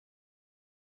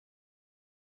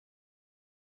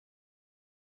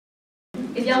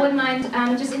If y'all wouldn't mind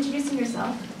just introducing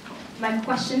yourself. My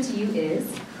question to you is,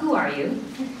 who are you?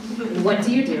 What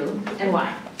do you do? And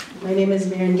why? My name is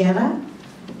Marian Guerra.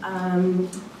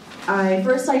 I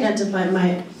first identify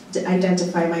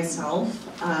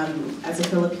myself as a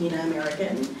Filipina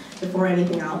American before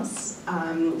anything else.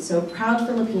 So proud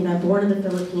Filipina, born in the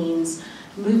Philippines,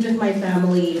 moved with my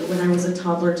family when I was a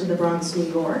toddler to the Bronx,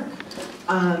 New York.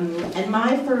 And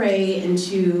my foray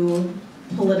into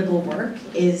political work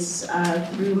is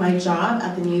through my job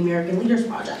at the New American Leaders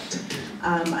Project.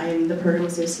 I'm the program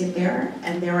associate there,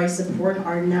 and there I support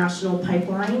our national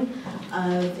pipeline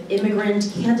of immigrant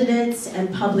candidates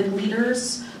and public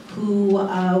leaders who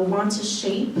want to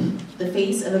shape the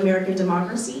face of American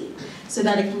democracy so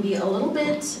that it can be a little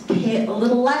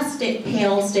less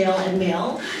pale, stale, and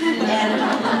male, and a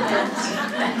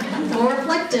little bit more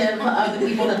reflective of the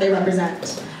people that they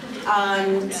represent.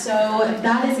 So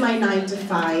that is my 9 to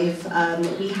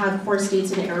 5. We have core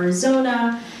states in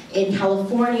Arizona, in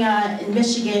California, in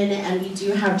Michigan, and we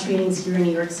do have trainings here in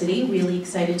New York City. Really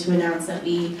excited to announce that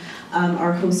we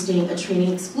are hosting a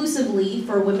training exclusively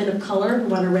for women of color who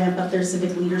want to ramp up their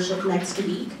civic leadership next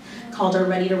week, called our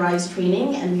Ready to Rise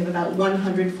training, and we have about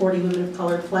 140 women of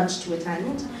color pledged to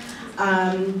attend.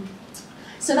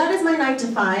 So that is my 9 to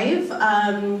 5.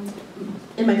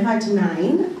 In my 5 to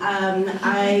 9,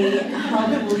 I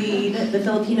help lead the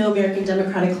Filipino American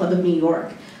Democratic Club of New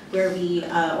York, where we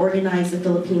organize the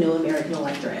Filipino American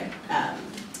electorate.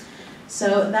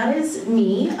 So that is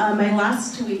me. My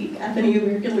last week at the New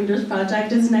American Leaders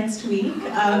Project is next week.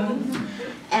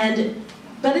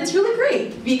 But it's really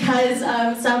great because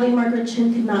sadly Margaret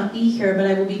Chin could not be here, but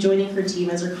I will be joining her team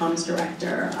as her comms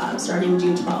director starting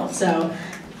June 12th. So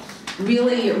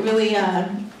really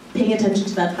paying attention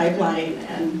to that pipeline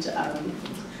and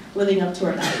living up to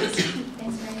our values.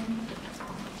 Thanks, Marian.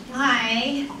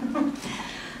 Hi.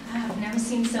 I've never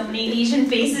seen so many Asian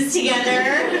faces together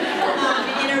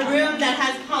in a room that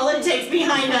has politics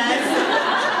behind us.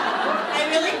 I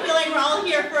really feel like we're all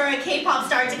here for a K-pop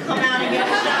star to come out and give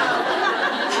a show.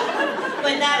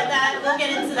 But we'll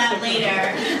get into that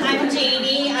later. I'm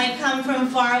Jannie. I come from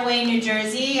faraway New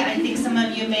Jersey. I think some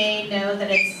of you may know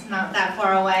that it's not that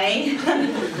far away.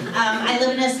 I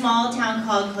live in a small town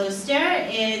called Closter.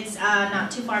 It's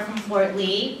not too far from Fort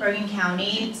Lee, Bergen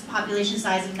County. It's a population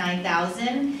size of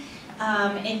 9,000.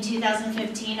 In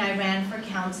 2015, I ran for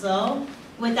council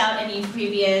without any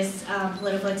previous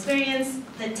political experience.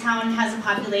 The town has a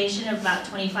population of about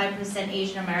 25%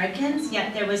 Asian Americans,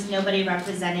 yet there was nobody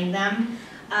representing them,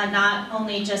 not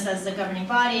only just as the governing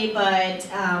body, but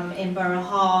in Borough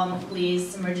Hall,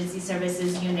 police, emergency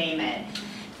services, you name it.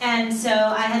 And so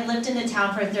I had lived in the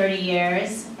town for 30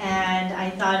 years, and I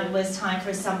thought it was time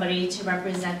for somebody to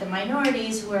represent the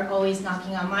minorities who were always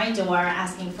knocking on my door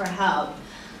asking for help.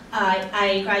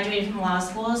 I graduated from law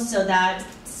school, so that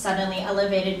suddenly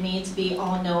elevated me to be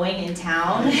all-knowing in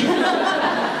town.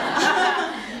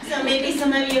 So maybe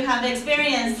some of you have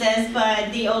experienced this,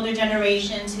 but the older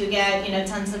generations who get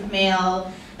tons of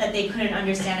mail that they couldn't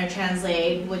understand or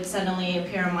translate would suddenly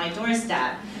appear on my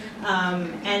doorstep.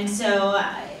 And so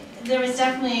there was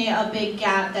definitely a big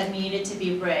gap that needed to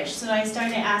be bridged. So I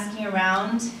started asking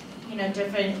around,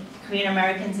 different Korean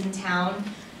Americans in town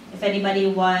if anybody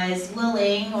was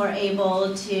willing or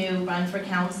able to run for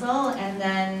council, and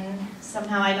then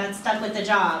somehow I got stuck with the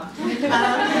job.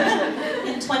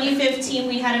 In 2015,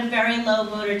 we had a very low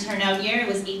voter turnout year. It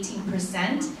was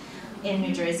 18% in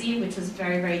New Jersey, which was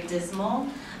very, very dismal.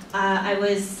 I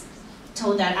was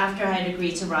told that after I had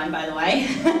agreed to run, by the way.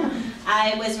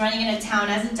 I was running in a town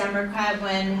as a Democrat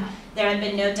when there had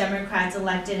been no Democrats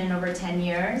elected in over 10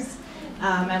 years.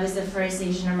 I was the first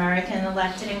Asian American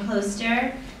elected in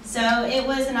Closter. So it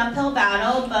was an uphill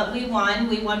battle, but we won.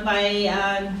 We won by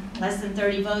less than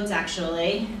 30 votes,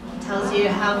 actually. It tells you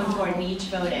how important each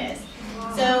vote is.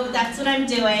 So that's what I'm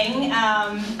doing.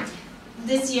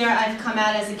 This year I've come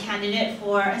out as a candidate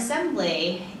for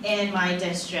Assembly in my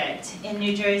district. In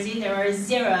New Jersey, there are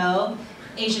 0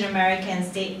 Asian American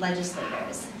state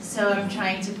legislators. So I'm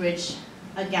trying to bridge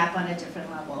a gap on a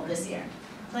different level this year.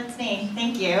 That's me.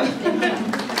 Thank you.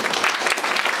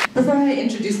 Before I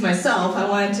introduce myself, I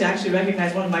wanted to actually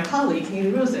recognize one of my colleagues,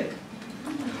 Niou. So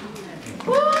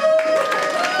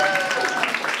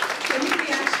Niou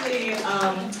actually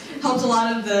helped a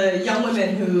lot of the young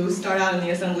women who start out in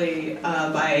the Assembly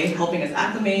by helping us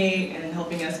acclimate and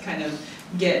helping us kind of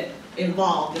get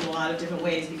involved in a lot of different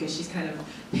ways, because she's kind of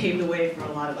paved the way for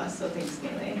a lot of us. So thanks,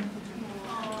 Niou.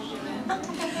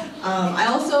 I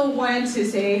also wanted to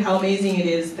say how amazing it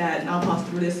is that NAPAWF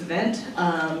threw this event.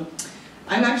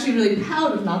 I'm actually really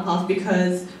proud of NAPAWF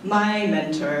because my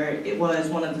mentor, it was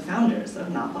one of the founders of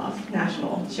NAPAWF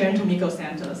National, Sharon Tomiko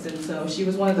Santos, and so she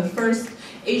was one of the first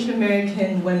Asian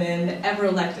American women ever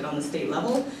elected on the state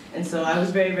level, and so I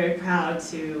was very, very proud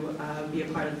to be a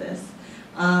part of this.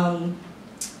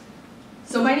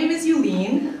 So my name is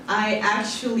Yuh-Line. I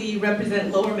actually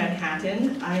represent Lower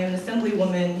Manhattan. I am an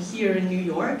assemblywoman here in New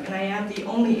York, and I am the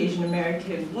only Asian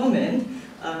American woman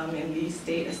in the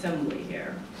state assembly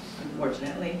here,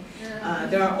 unfortunately.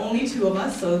 There are only 2 of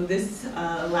us, so this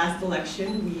last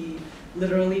election we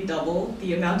literally doubled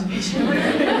the amount of Asian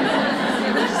Americans.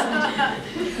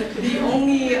 The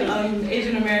only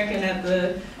Asian American at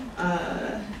the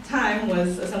time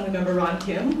was Assemblymember Ron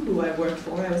Kim, who I worked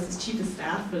for. I was his chief of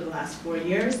staff for the last 4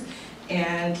 years,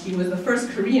 and he was the first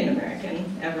Korean American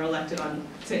ever elected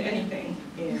to anything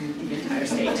in the entire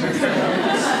state. So,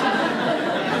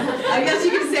 I guess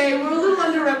you could say we're a little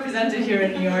underrepresented here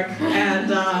in New York, and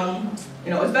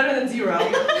it's better than 0. But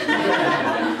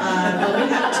we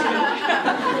have 2.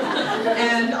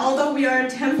 And although we are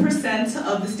 10%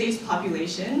 of the state's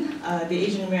population, the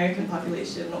Asian American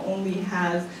population only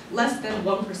has less than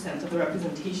 1% of the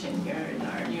representation here in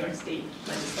our New York State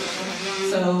legislature.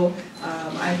 So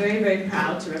I'm very, very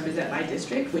proud to represent my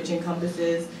district, which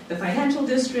encompasses the financial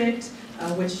district,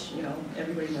 which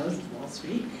everybody knows is Wall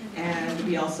Street, and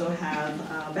we also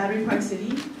have Battery Park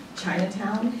City,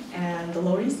 Chinatown, and the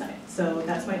Lower East Side. So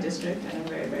that's my district, and I'm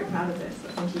very, very proud of it. So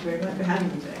thank you very much for having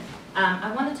me today.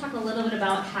 I want to talk a little bit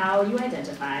about how you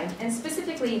identify, and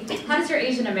specifically, how does your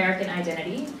Asian American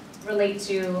identity relate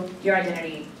to your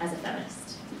identity as a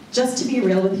feminist? Just to be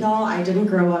real with y'all, I didn't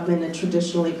grow up in a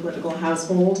traditionally political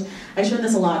household. I share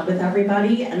this a lot with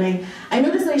everybody, and I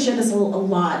noticed that I share this a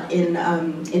lot in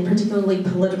particularly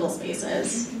political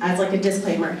spaces. As like a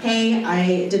disclaimer, hey,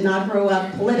 I did not grow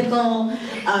up political.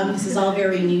 This is all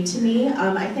very new to me.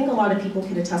 I think a lot of people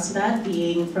can attest to that,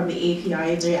 being from the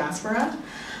API diaspora.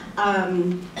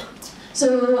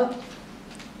 So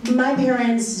my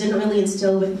parents didn't really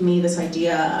instill with me this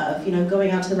idea of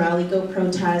going out to the rally, go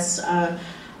protest,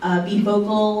 be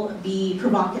vocal, be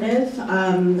provocative.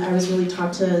 I was really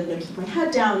taught to keep my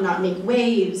head down, not make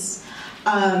waves.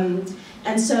 And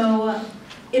so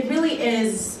it really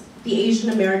is the Asian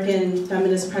American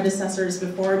feminist predecessors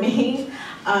before me.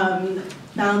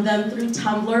 Found them through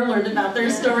Tumblr, learned about their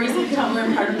stories on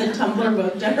Tumblr, part of the Tumblr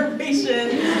woke generation.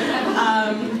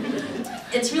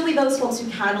 It's really those folks who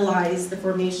catalyzed the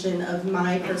formation of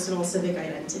my personal civic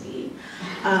identity.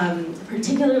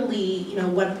 Particularly,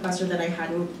 one professor that I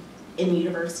had in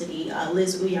university,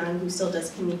 Liz Uyang, who still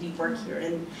does community work here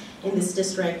in this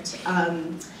district.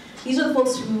 These are the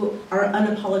folks who are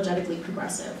unapologetically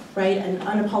progressive, right? And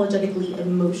unapologetically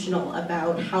emotional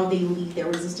about how they lead their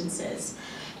resistances.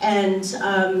 And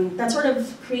that sort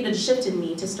of created a shift in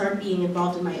me to start being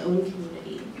involved in my own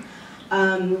community.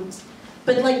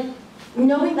 But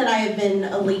knowing that I have been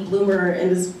a late bloomer in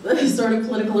this sort of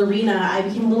political arena, I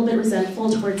became a little bit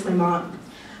resentful towards my mom.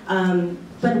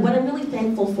 But what I'm really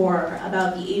thankful for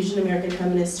about the Asian American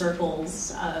feminist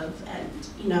circles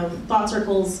and thought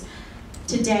circles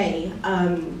today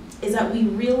is that we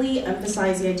really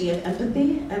emphasize the idea of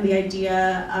empathy and the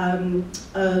idea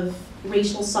of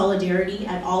racial solidarity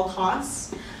at all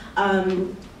costs,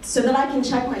 so that I can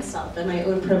check myself and my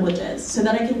own privileges, so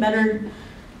that I can better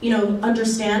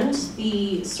understand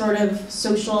the sort of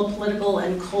social, political,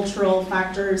 and cultural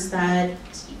factors that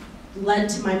led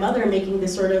to my mother making the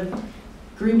sort of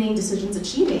grooming decisions that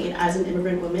she made as an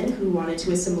immigrant woman who wanted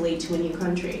to assimilate to a new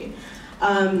country.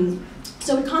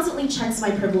 So it constantly checks my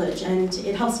privilege, and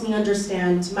it helps me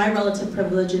understand my relative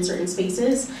privilege in certain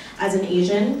spaces as an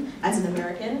Asian, as an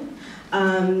American,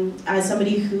 as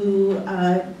somebody who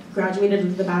graduated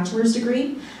with a bachelor's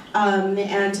degree,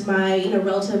 and my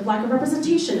relative lack of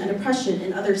representation and oppression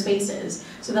in other spaces,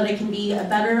 so that I can be a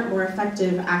better, more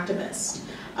effective activist.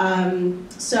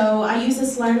 So I use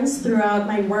this lens throughout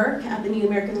my work at the New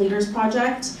American Leaders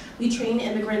Project. We train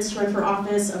immigrants to run for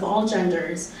office of all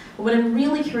genders. But what I'm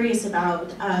really curious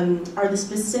about are the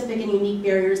specific and unique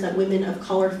barriers that women of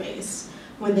color face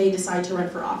when they decide to run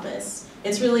for office.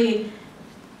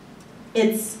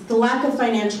 It's the lack of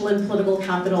financial and political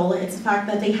capital. It's the fact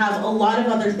that they have a lot of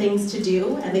other things to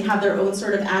do, and they have their own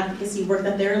sort of advocacy work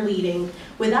that they're leading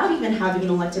without even having an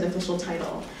elected official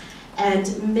title.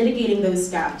 And mitigating those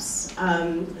gaps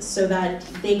so that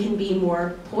they can be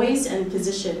more poised and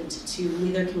positioned to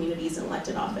lead their communities in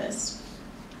elected office.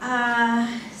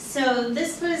 So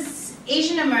this was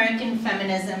Asian American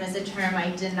feminism is a term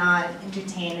I did not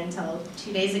entertain until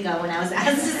 2 days ago when I was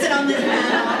asked to sit on this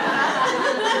panel.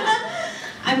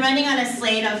 I'm running on a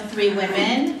slate of 3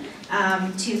 women.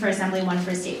 2 for Assembly, 1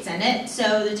 for State Senate.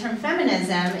 So the term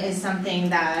feminism is something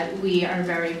that we are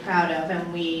very proud of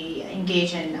and we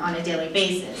engage in on a daily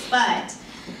basis. But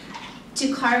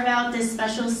to carve out this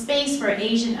special space for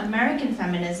Asian American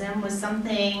feminism was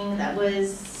something that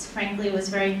was, frankly, was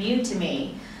very new to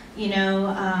me. You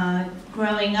know,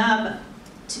 growing up,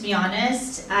 to be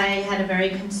honest, I had a very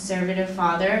conservative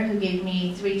father who gave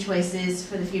me 3 choices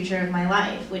for the future of my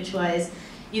life, which was,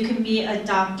 you can be a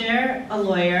doctor, a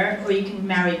lawyer, or you can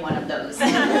marry one of those.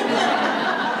 And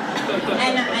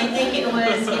I think it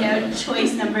was, you know,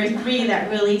 choice number 3 that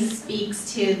really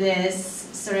speaks to this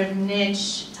sort of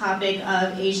niche topic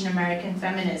of Asian American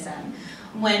feminism.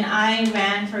 When I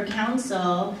ran for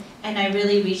council and I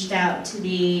really reached out to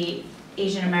the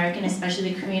Asian American,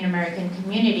 especially the Korean American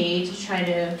community, to try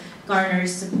to garner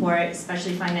support,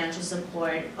 especially financial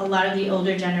support, a lot of the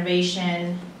older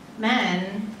generation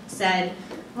men said,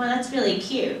 well, that's really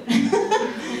cute.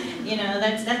 You know,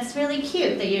 that's really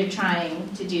cute that you're trying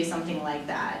to do something like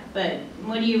that. But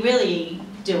what are you really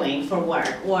doing for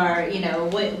work? Or, you know,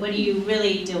 what are you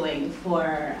really doing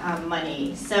for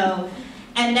money? So,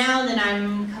 and now that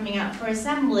I'm coming out for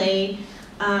Assembly,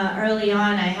 early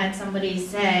on I had somebody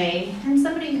say, and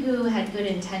somebody who had good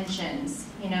intentions,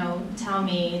 you know, tell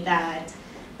me that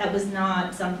that was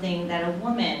not something that a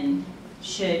woman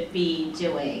should be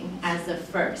doing as the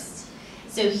first.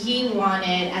 So he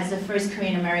wanted, as the first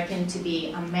Korean American, to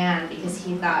be a man because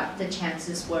he thought the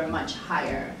chances were much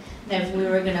higher. That if we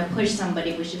were going to push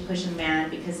somebody, we should push a man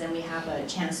because then we have a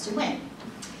chance to win.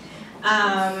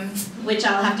 Which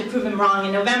I'll have to prove him wrong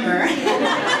in November.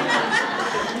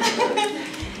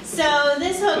 So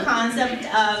this whole concept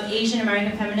of Asian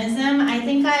American feminism, I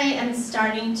think I am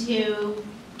starting to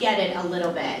get it a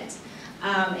little bit.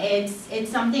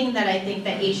 It's something that I think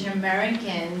that Asian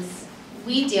Americans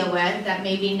we deal with that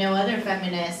maybe no other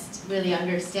feminist really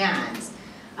understands.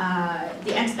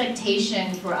 The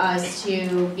expectation for us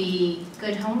to be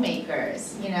good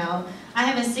homemakers, you know. I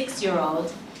have a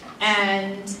 6-year-old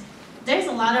and there's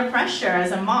a lot of pressure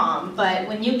as a mom, but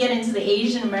when you get into the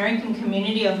Asian American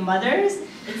community of mothers,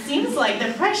 it seems like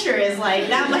the pressure is like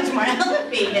that much more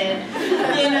elevated,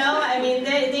 you know? I mean,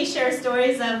 they share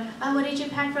stories of, oh, what did you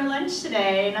pack for lunch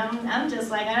today? And I'm just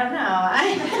like, I don't know.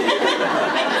 I just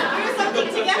threw something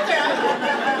together.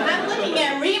 I'm looking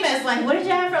at Remus like, what did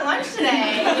you have for lunch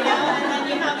today? You know? And then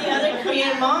you have the other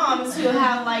Korean moms who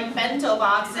have like bento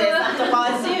boxes at the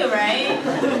wazoo, right?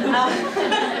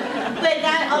 But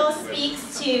that all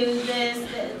speaks to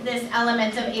this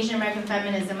element of Asian American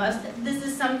feminism. This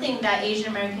is something that Asian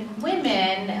American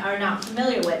women are not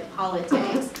familiar with,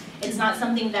 politics. It's not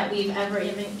something that we've ever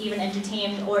even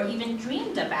entertained or even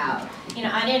dreamed about. You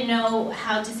know, I didn't know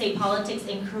how to say politics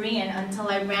in Korean until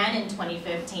I ran in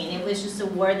 2015. It was just a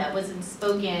word that wasn't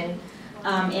spoken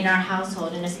in our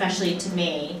household, and especially to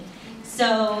me.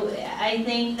 So I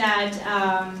think that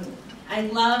I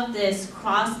love this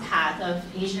cross path of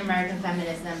Asian American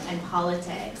feminism and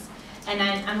politics. And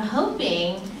I'm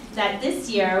hoping that this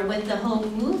year, with the whole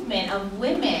movement of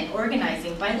women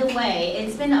organizing, by the way,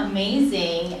 it's been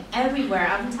amazing everywhere.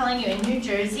 I'm telling you, in New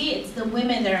Jersey, it's the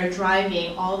women that are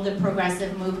driving all of the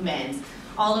progressive movements,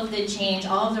 all of the change,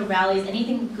 all of the rallies,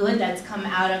 anything good that's come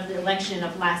out of the election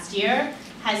of last year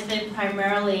has been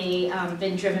primarily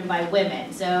been driven by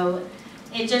women. So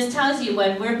it just tells you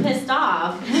when we're pissed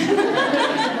off,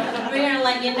 we're gonna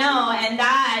let you know, and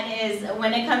that is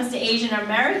when it comes to Asian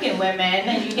American women,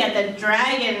 and you get the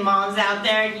dragon moms out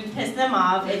there and you piss them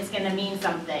off, it's gonna mean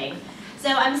something. So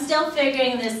I'm still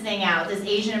figuring this thing out, this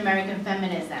Asian American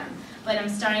feminism, but I'm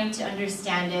starting to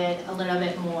understand it a little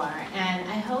bit more, and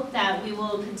I hope that we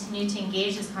will continue to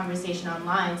engage this conversation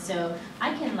online so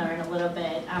I can learn a little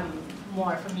bit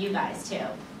more from you guys too.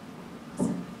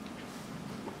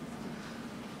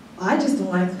 I just don't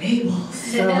like labels,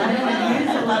 so I don't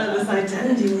use a lot of this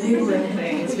identity labeling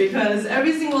things, because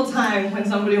every single time when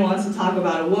somebody wants to talk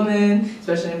about a woman,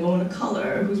 especially a woman of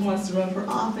color, who wants to run for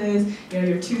office, you know,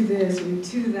 you're too this, or you're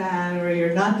too that, or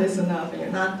you're not this enough, and you're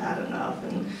not that enough,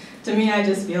 and to me, I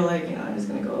just feel like, you know, I'm just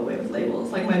gonna go away with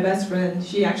labels. Like my best friend,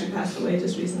 she actually passed away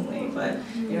just recently, but,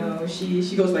 you know,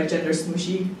 she goes by gender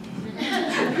smooshy.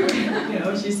 You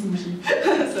know, she's smooshy,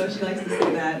 so she likes to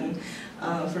say that. And,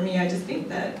 for me, I just think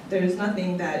that there's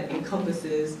nothing that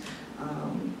encompasses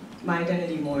my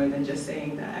identity more than just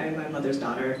saying that I'm my mother's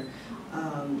daughter.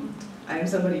 I'm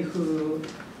somebody who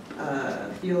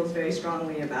feels very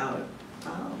strongly about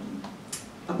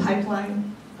a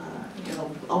pipeline, you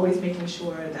know, always making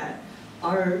sure that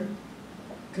our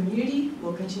community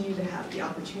will continue to have the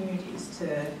opportunities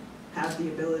to have the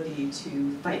ability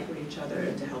to fight for each other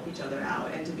and to help each other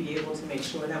out and to be able to make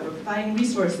sure that we're providing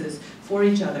resources for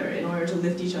each other in order to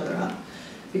lift each other up.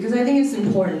 Because I think it's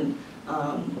important,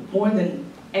 more than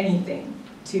anything,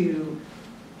 to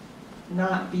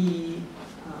not be,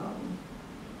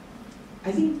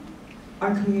 I think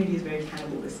our community is very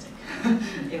cannibalistic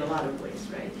in a lot of ways,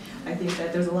 right? I think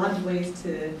that there's a lot of ways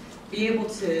to be able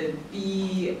to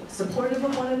be supportive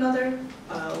of one another,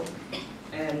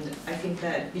 and I think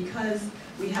that because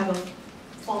we have a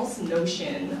false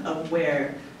notion of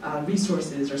where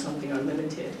resources or something are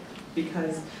limited,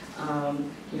 because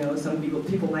you know, some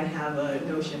people might have a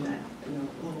notion that, you know,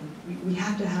 oh, we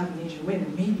have to have an Asian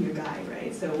woman, maybe a guy,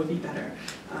 right? So it would be better.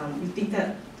 We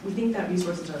think that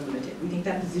resources are limited. We think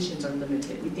that positions are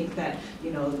limited. We think that,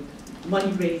 you know,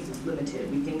 money raised is limited.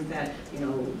 We think that, you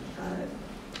know,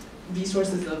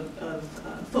 resources of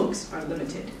folks are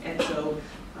limited. And so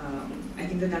I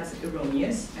think that that's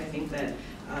erroneous. I think that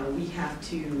we have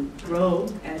to grow,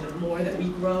 and the more that we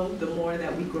grow, the more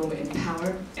that we grow in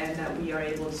power, and that we are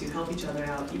able to help each other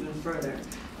out even further.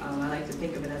 I like to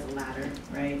think of it as a ladder,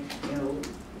 right? You know,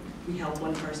 we help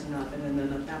one person up, and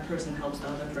then that person helps the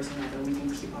other person up, and we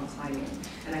can keep on climbing.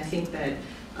 And I think that,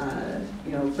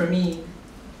 you know, for me,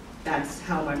 that's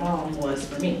how my mom was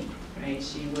for me, right?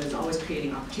 She was always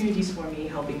creating opportunities for me,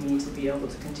 helping me to be able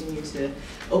to continue to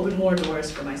open more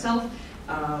doors for myself.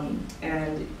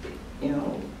 And, you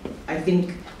know, I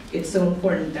think it's so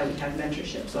important that we have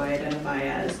mentorship. So I identify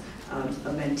as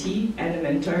a mentee and a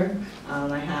mentor.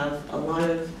 I have a lot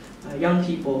of young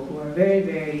people who are very,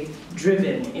 very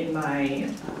driven in my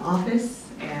office,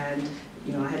 and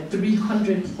you know, I had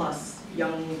 300 plus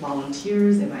young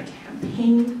volunteers in my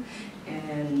campaign,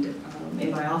 and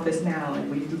in my office now, and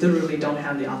we literally don't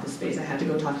have the office space. I had to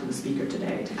go talk to the speaker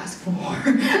today to ask for more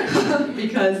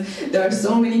because there are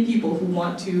so many people who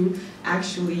want to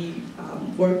actually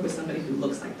work with somebody who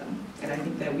looks like them. And I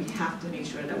think that we have to make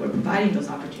sure that we're providing those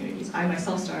opportunities. I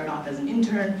myself started off as an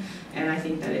intern, and I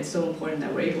think that it's so important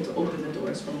that we're able to open the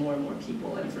doors for more and more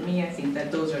people. And for me, I think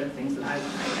that those are the things that I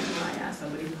want to identify as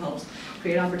somebody who helps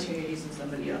create opportunities and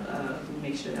somebody who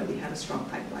makes sure that we have a strong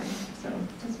pipeline. So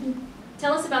that's me.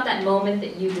 Tell us about that moment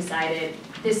that you decided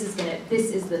this is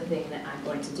the thing that I'm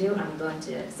going to do. I'm going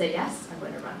to say yes. I'm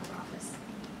going to run for office.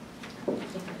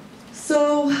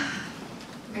 So,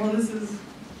 well, this is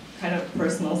kind of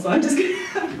personal, so I'm just going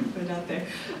to put it out there.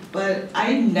 But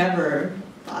I never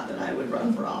thought that I would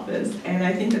run for office, and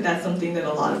I think that that's something that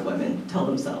a lot of women tell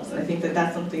themselves. And I think that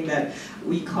that's something that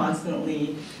we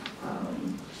constantly,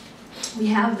 we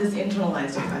have this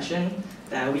internalized oppression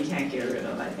that we can't get rid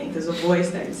of. I think there's a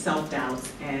voice that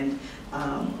self-doubts, and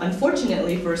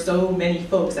unfortunately for so many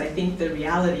folks, I think the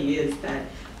reality is that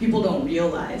people don't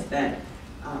realize that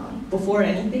before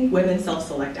anything, women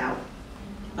self-select out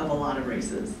of a lot of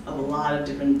races, of a lot of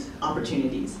different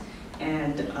opportunities.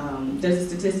 And there's a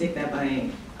statistic that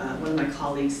one of my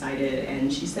colleagues cited,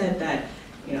 and she said that,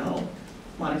 you know,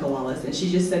 Monica Wallace, and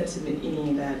she just said to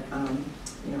me that,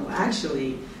 you know,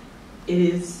 actually, it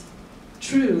is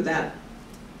true that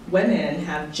women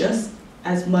have just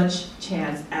as much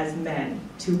chance as men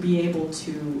to be able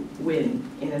to win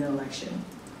in an election.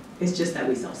 It's just that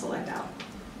we self-select out.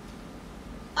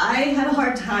 I had a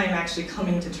hard time actually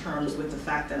coming to terms with the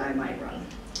fact that I might run.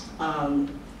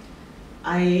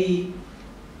 I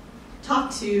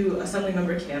talked to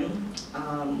Assemblymember Kim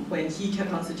when he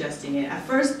kept on suggesting it. At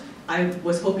first, I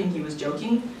was hoping he was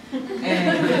joking,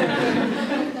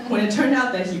 and when it turned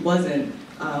out that he wasn't,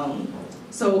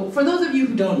 so for those of you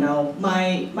who don't know,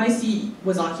 my seat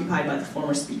was occupied by the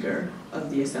former Speaker of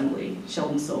the Assembly,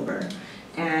 Sheldon Silver,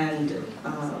 and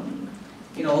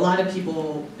you know, a lot of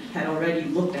people had already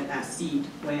looked at that seat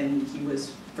when he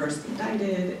was first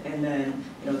indicted, and then,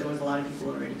 you know, there was a lot of people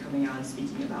already coming out and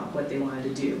speaking about what they wanted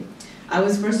to do. I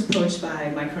was first approached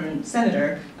by my current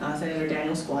senator, Senator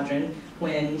Daniel Squadron,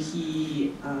 when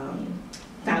he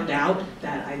found out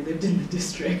that I lived in the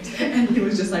district, and he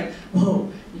was just like,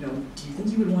 whoa, you know, do you think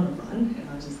you would want to run? And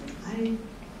I was just like, I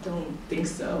don't think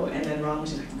so. And then Ron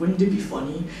was just like, wouldn't it be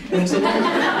funny? And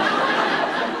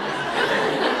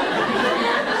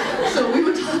so we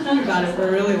were talking about it for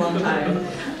a really long time.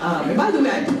 And by the way,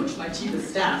 I poached my chief of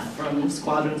staff from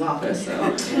Squadron's office,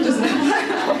 so just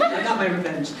I got my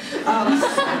revenge.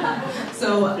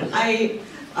 So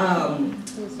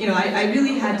you know, I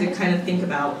really had to kind of think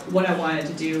about what I wanted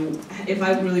to do, if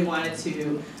I really wanted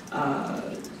to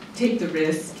take the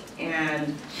risk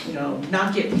and, you know,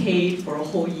 not get paid for a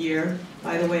whole year,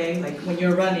 by the way. Like, when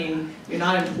you're running, you're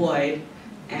not employed,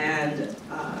 and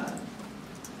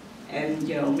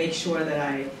you know, make sure that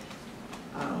I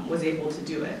was able to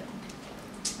do it.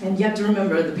 And you have to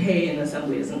remember the pay in the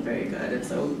assembly isn't very good, and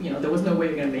so there was no way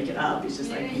you're going to make it up. It's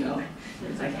just like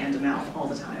it's like hand to mouth all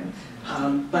the time.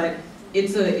 But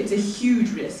it's a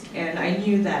huge risk, and I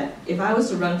knew that if I was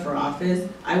to run for office,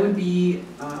 I would be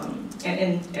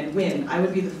and win. I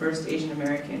would be the first Asian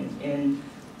American in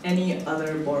any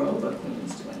other borough but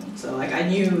Queens to win. So like I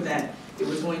knew that it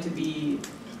was going to be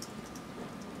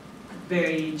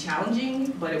very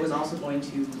challenging, but it was also going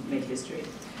to make history.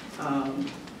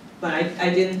 But I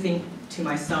didn't think to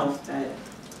myself that,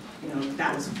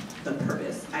 that was the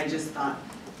purpose. I just thought,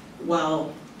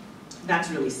 well,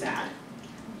 that's really sad.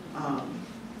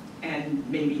 And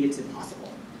maybe it's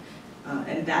impossible.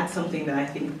 And that's something that I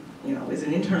think, is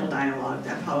an internal dialogue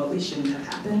that probably shouldn't have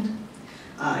happened.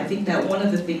 I think that one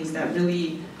of the things that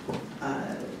really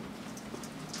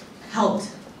helped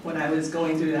when I was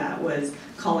going through that was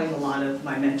calling a lot of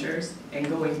my mentors and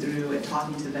going through and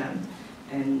talking to them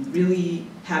and really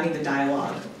having the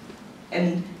dialogue.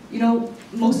 And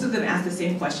most of them asked the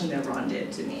same question that Ron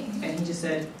did to me. And he just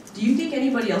said, do you think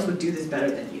anybody else would do this better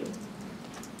than you?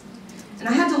 And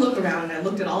I had to look around and I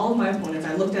looked at all of my opponents,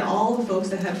 I looked at all the folks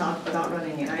that had thought about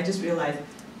running, and I just realized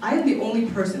I am the only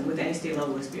person with any state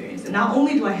level experience. And not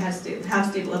only do I have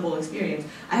state level experience,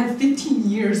 I have 15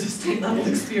 years of state level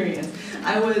experience.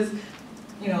 I was,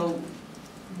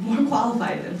 more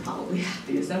qualified than probably half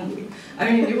the assembly.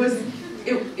 I mean, it was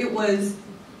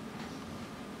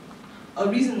a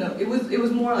reason that it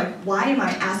was more like, why am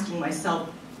I asking myself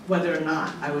whether or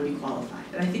not I would be qualified?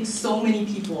 And I think so many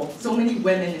people, so many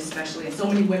women especially, and so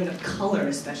many women of color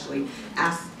especially,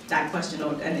 ask that question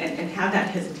and have that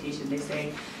hesitation. They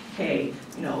say, hey,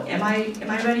 am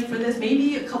I ready for this?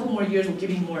 Maybe a couple more years will give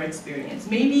me more experience.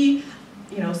 Maybe,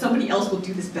 somebody else will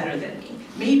do this better than me.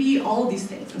 Maybe all of these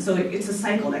things. And so it's a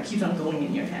cycle that keeps on going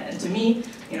in your head. And to me,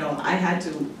 I had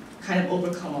to kind of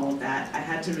overcome all of that. I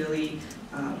had to really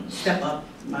step up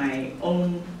my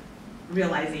own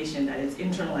realization that it's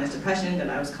internalized depression that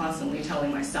I was constantly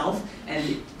telling myself.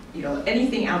 And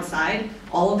anything outside,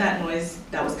 all of that noise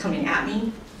that was coming at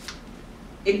me,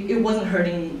 it wasn't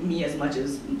hurting me as much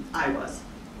as I was.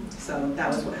 So that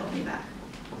was what held me back.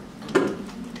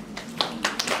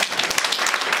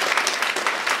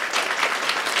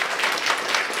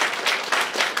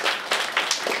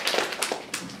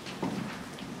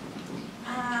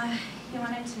 You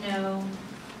wanted to know,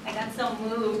 I got so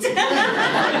moved.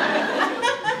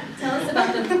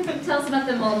 Tell us about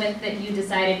the moment that you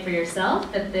decided for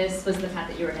yourself that this was the path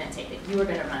that you were going to take, that you were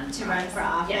going to run for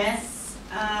office. Yes.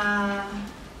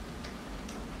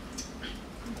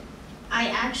 I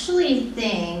actually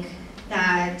think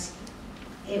that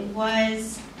it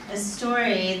was a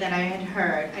story that I had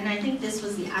heard, and I think this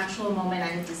was the actual moment I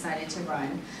had decided to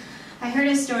run. I heard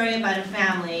a story about a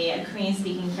family, a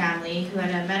Korean-speaking family, who had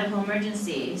a medical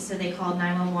emergency. So they called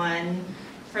 911,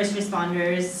 first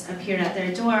responders appeared at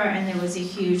their door, and there was a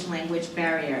huge language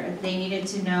barrier. They needed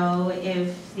to know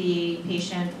if the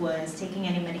patient was taking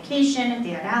any medication, if they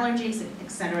had allergies,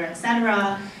 et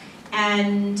cetera,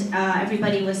 and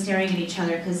everybody was staring at each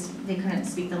other because they couldn't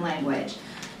speak the language.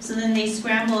 So then they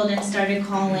scrambled and started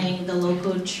calling the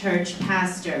local church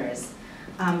pastors,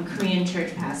 Korean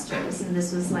church pastors, and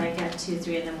this was like at 2,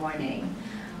 3 in the morning.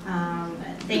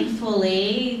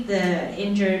 Thankfully, the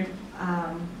injured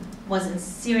wasn't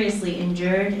seriously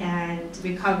injured and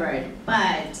recovered,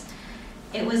 but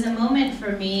it was a moment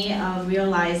for me of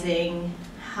realizing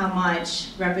how much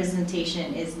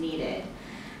representation is needed.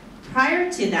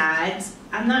 Prior to that,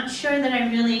 I'm not sure that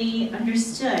I really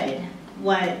understood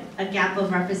what a gap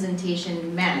of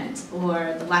representation meant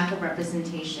or the lack of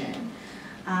representation.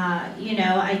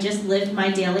 I just lived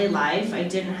my daily life. I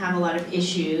didn't have a lot of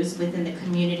issues within the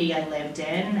community I lived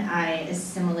in. I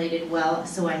assimilated well,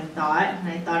 so I thought, and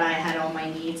I thought I had all my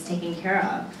needs taken care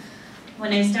of.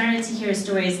 When I started to hear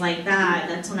stories like that,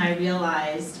 that's when I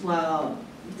realized, well,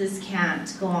 this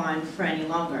can't go on for any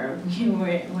longer.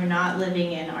 We're not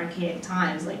living in archaic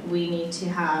times. Like, we need to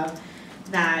have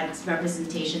that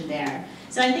representation there.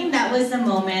 So I think that was the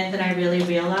moment that I really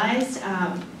realized.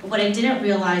 What I didn't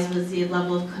realize was the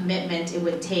level of commitment it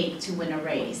would take to win a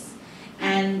race.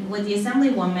 And what the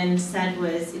Assemblywoman said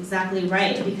was exactly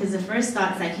right, because the first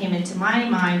thoughts that came into my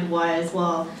mind was,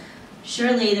 well,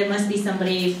 surely there must be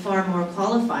somebody far more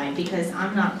qualified, because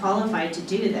I'm not qualified to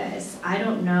do this. I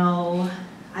don't know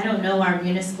our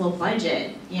municipal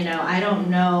budget. I don't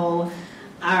know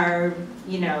our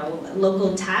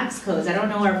local tax codes. I don't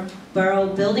know our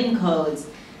borough building codes.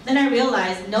 Then I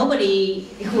realized nobody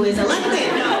who is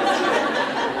elected knows.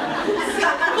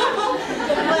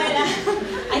 But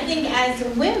I think as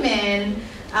women,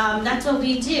 That's what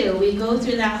we do. We go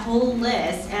through that whole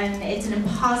list, and it's an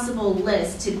impossible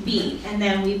list to beat, and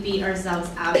then we beat ourselves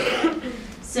out of it.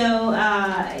 So,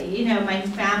 you know, my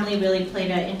family really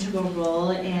played an integral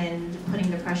role in putting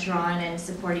the pressure on and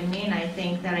supporting me, and I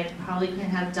think that I probably couldn't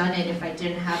have done it if I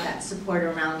didn't have that support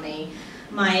around me.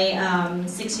 My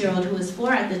 6-year-old, who was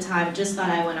 4 at the time, just thought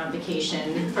I went on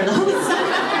vacation for the whole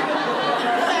summer.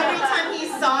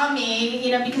 Saw me,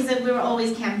 you know, because we were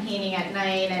always campaigning at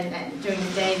night and during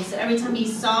the day. So every time he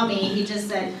saw me, he just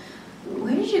said,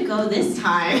 "Where did you go this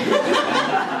time?"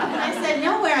 And I said,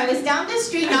 "Nowhere. I was down the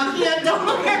street knocking on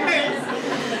doors."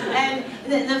 And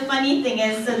the funny thing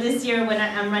is, so this year when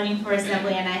I'm running for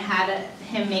Assembly and I had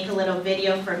him make a little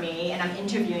video for me and I'm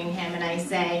interviewing him and I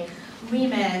say,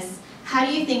 "Remus, how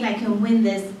do you think I can win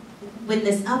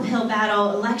this uphill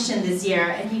battle election this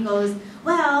year?" And he goes,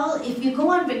 "Well, if you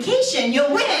go on vacation, you'll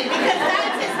win," because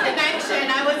that's his connection.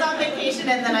 I was on vacation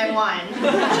and then I won.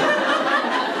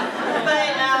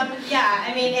 But yeah,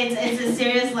 I mean, it's a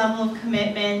serious level of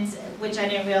commitment, which I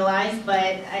didn't realize,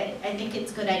 but I think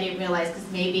it's good I didn't realize, because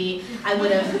maybe I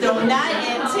would have thrown that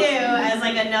in too as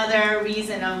like another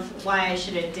reason of why I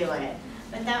shouldn't do it.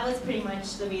 But that was pretty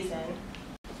much the reason.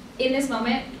 In this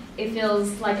moment, it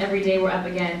feels like every day we're up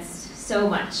against so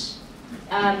much.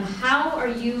 How are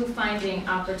you finding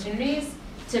opportunities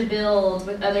to build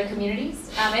with other communities,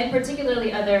 and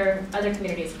particularly other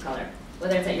communities of color,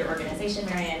 whether it's at your organization,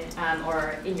 Marian,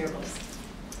 or in your roles?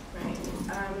 Right.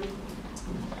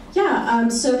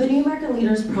 So the New American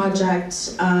Leaders Project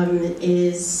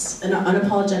is an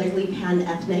unapologetically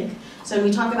pan-ethnic. So when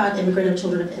we talk about immigrant and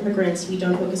children of immigrants, we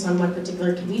don't focus on one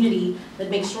particular community, but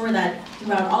make sure that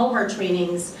throughout all of our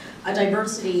trainings, a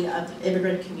diversity of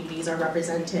immigrant communities are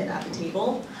represented at the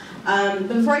table. But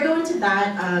before I go into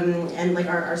that and like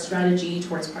our strategy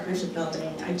towards partnership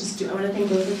building, I want to thank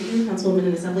both of you, Councilwomen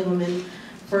and Assemblywomen,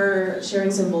 for sharing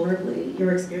so vulnerably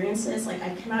your experiences. Like, I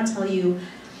cannot tell you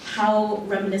how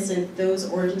reminiscent those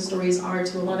origin stories are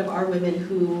to a lot of our women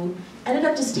who ended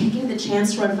up just taking the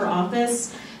chance to run for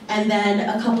office, and then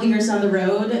a couple years down the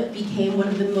road became one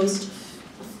of the most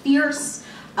fierce,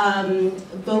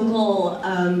 vocal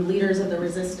leaders of the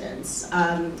resistance.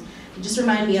 It just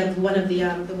reminded me of one of the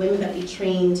women that we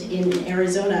trained in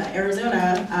Arizona,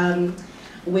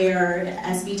 where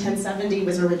SB 1070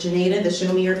 was originated, the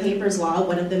Show Me Your Papers law,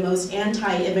 one of the most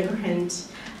anti-immigrant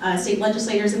state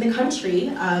legislators in the country,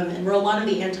 and where a lot of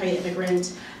the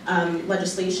anti-immigrant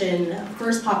legislation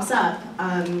first pops up.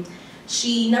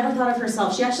 She never thought of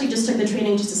herself. She actually just took the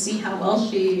training just to see how well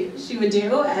she would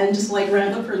do, and just like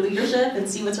ramp up her leadership and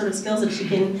see what sort of skills that she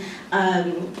can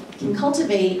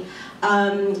cultivate.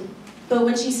 But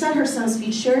when she said her son's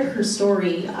speech, shared her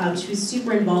story, she was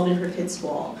super involved in her kids'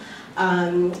 school.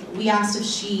 We asked if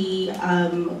she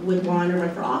would want to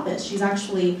run for office. She's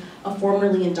actually a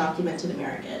formerly undocumented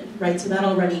American, right? So that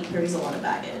already carries a lot of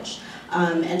baggage.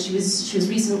 And she was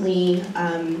recently,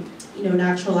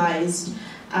 naturalized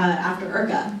after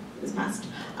IRCA was passed.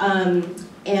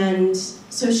 And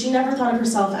so she never thought of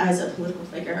herself as a political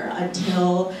figure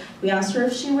until we asked her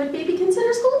if she would maybe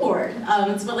consider school board.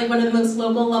 It's like one of the most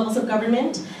local levels of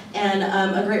government, and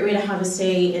a great way to have a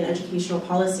say in educational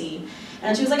policy.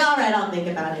 And she was like, "All right, I'll think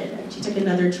about it." And she took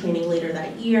another training later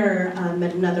that year,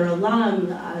 met another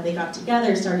alum, they got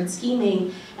together, started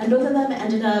scheming, and both of them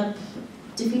ended up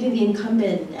defeating the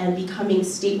incumbent and becoming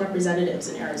state representatives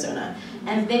in Arizona.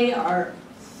 And they are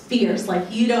fierce, like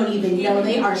you don't even know.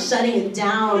 They are shutting it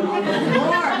down on the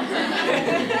floor.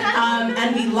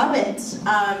 And we love it.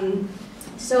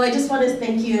 So I just want to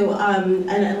thank you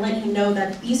and let you know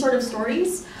that these sort of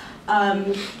stories,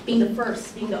 being the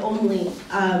first, being the only,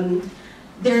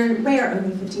 they're rare. Okay,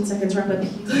 15 seconds wrap up.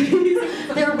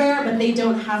 They're rare, but they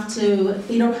don't have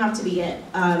to be it.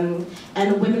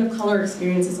 And women of color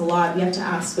experience this a lot. We have to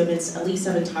ask women at least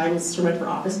 7 times to run for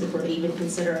office before they even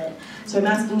consider it. So I'm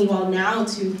asking you all now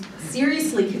to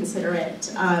seriously consider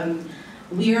it.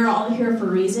 We are all here for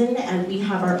a reason, and we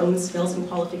have our own skills and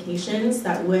qualifications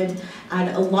that would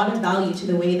add a lot of value to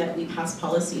the way that we pass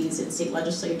policies in state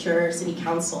legislature, city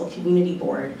council, community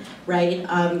board, right?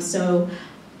 So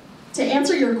to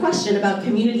answer your question about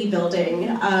community building,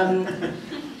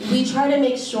 we try to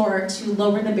make sure to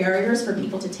lower the barriers for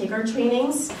people to take our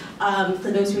trainings,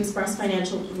 for those who express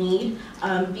financial need,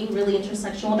 being really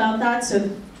intersectional about that. So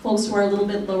folks who are a little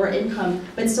bit lower income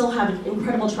but still have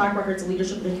incredible track records of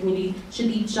leadership in the community should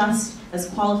be just as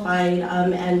qualified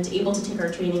and able to take our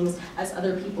trainings as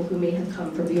other people who may have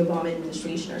come from the Obama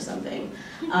administration or something.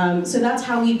 So that's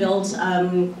how we build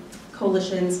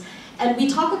coalitions. And we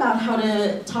talk about how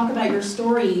to talk about your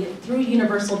story through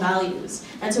universal values.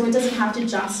 And so it doesn't have to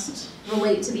just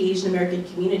relate to the Asian American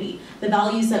community. The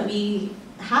values that we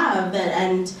have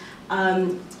and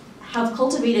have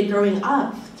cultivated growing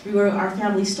up through our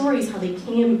family stories, how they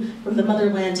came from the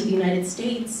motherland to the United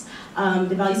States,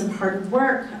 the values of hard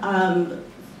work,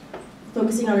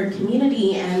 focusing on our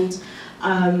community, and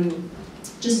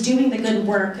just doing the good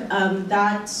work,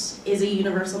 that is a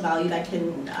universal value that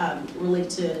can relate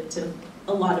to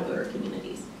a lot of our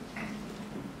communities.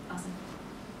 Awesome.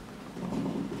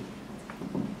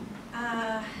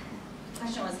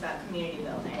 Question was about community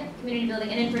building. Yeah, community building,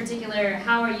 and in particular,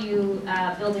 how are you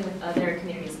building with other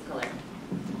communities of color?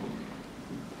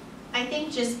 I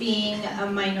think just being a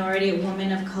minority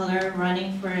woman of color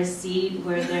running for a seat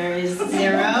where there is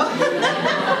zero,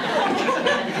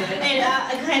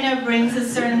 it kind of brings a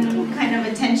certain kind of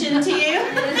attention to you.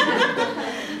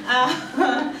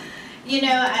 You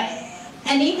know,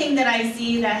 anything that I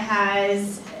see that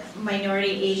has minority,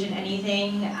 Asian,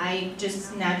 anything, I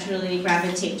just naturally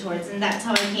gravitate towards, and that's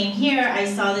how I came here. I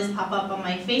saw this pop up on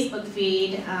my Facebook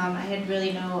feed. I had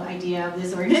really no idea of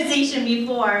this organization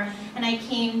before, and I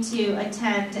came to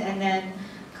attend, and then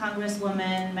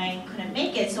Congresswoman Meng couldn't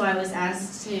make it, so I was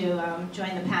asked to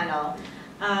join the panel.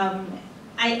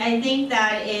 I think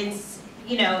that it's,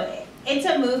 you know, it's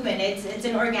a movement. It's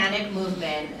an organic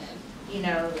movement. You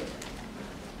know,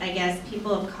 I guess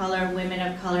people of color, women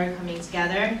of color coming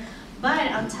together.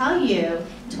 But I'll tell you,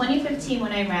 2015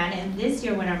 when I ran and this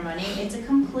year when I'm running, it's a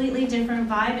completely different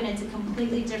vibe and it's a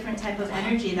completely different type of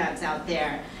energy that's out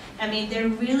there. I mean, there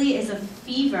really is a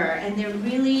fever and there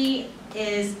really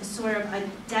is sort of a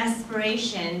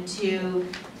desperation to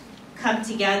come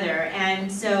together.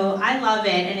 And so I love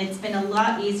it, and it's been a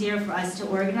lot easier for us to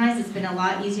organize. It's been a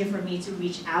lot easier for me to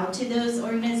reach out to those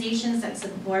organizations that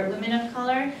support women of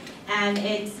color. And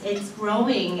it's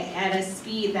growing at a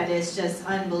speed that is just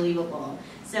unbelievable.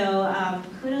 So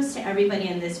kudos to everybody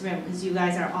in this room, because you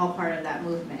guys are all part of that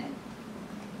movement.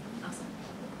 Awesome.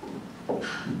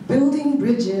 Building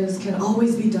bridges can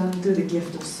always be done through the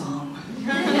gift of song.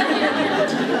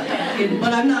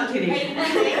 But I'm not kidding.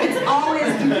 It's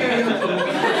always through karaoke.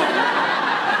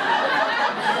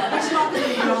 Which is not the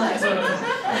all that sort of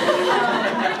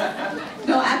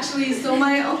No, actually, so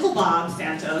my Uncle Bob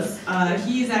Santos,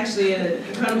 he's actually an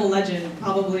incredible legend,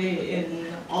 probably in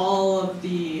all of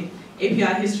the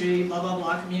API history, blah, blah,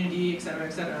 blah, community, et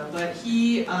cetera, but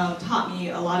he taught me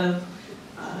a lot of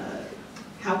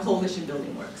how coalition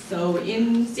building works. So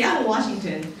in Seattle,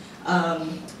 Washington,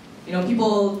 you know,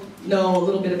 people know a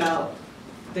little bit about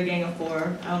the Gang of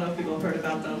Four. I don't know if people have heard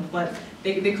about them, but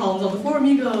they call themselves the Four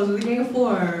Amigos or the Gang of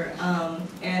Four,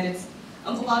 and it's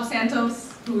Uncle Bob Santos,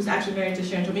 who's actually married to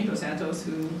Sharon Tomiko Santos,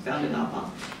 who founded NAPAWF,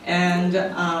 and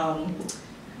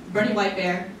Bernie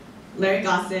Whitebear, Larry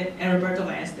Gossett, and Roberto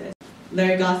Maestes.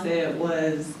 Larry Gossett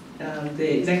was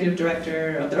the executive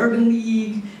director of the Urban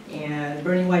League, and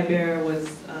Bernie Whitebear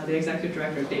was the executive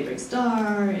director of Daybreak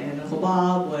Star, and Uncle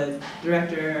Bob was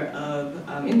director of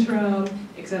Interim,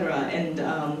 etc. And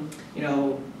you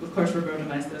know, of course, Roberto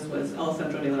Maestes was El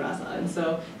Centro de la Raza, and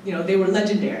so you know they were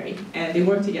legendary, and they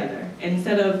worked together. And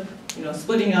instead of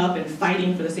splitting up and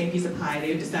fighting for the same piece of pie,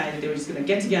 they decided they were just going to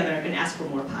get together and ask for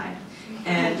more pie.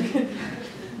 And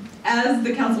as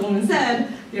the councilwoman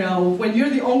said, when you're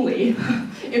the only,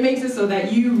 it makes it so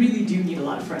that you really do need a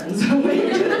lot of friends when you're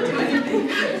going to do anything.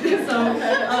 So,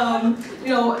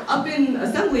 up in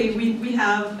Assembly, we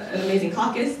have an amazing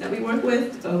caucus that we work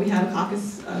with. We have a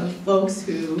caucus of folks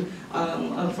who,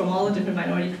 from all the different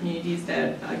minority communities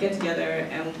that get together,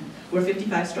 and we're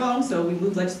 55 strong, so we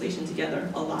move legislation together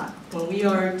a lot. When we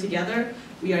are together,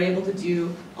 we are able to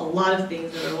do a lot of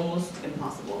things that are almost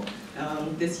impossible.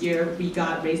 This year, we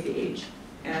got Raise the Age.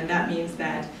 And that means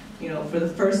that, for the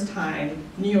first time,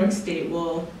 New York State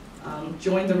will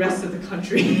join the rest of the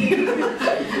country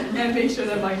and make sure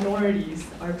that minorities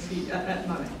are treated,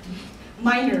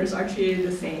 minors are treated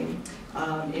the same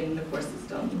in the court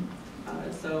system.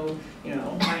 So,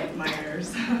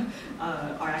 minors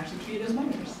are actually treated as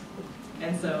minors.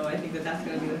 And so I think that that's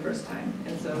going to be the first time.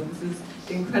 And so this is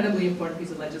an incredibly important piece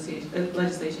of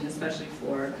legislation, especially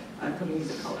for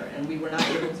communities of color. And we were not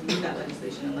able to meet that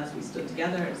legislation unless we stood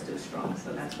together and stood strong.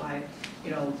 So that's why,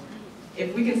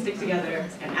 if we can stick together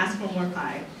and ask for more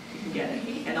pie, we can get it.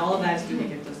 And all of that is through the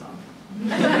gift of song.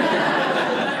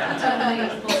 Totally.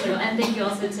 And thank you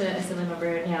also to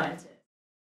Assemblymember Niou.